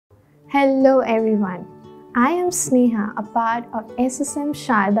Hello everyone, I am Sneha, a part of SSM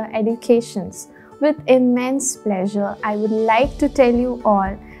Sharda Educations. With immense pleasure, I would like to tell you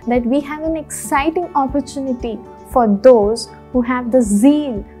all that we have an exciting opportunity for those who have the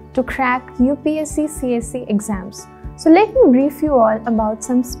zeal to crack UPSC CSE exams. So let me brief you all about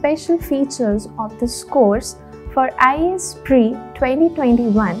some special features of this course for IAS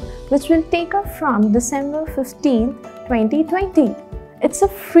Pre-2021, which will take up from December 15, 2020. It's a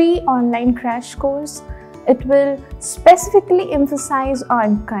free online crash course. It will specifically emphasize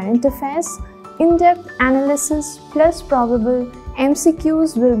on current affairs, in-depth analysis plus probable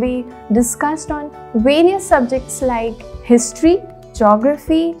MCQs will be discussed on various subjects like history,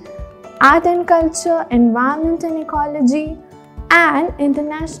 geography, art and culture, environment and ecology, and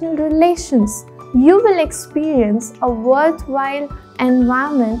international relations. You will experience a worthwhile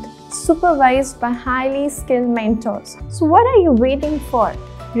environment supervised by highly skilled mentors. So what are you waiting for?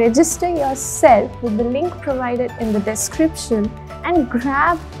 Register yourself with the link provided in the description and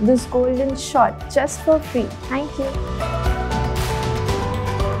grab this golden shot just for free. Thank you.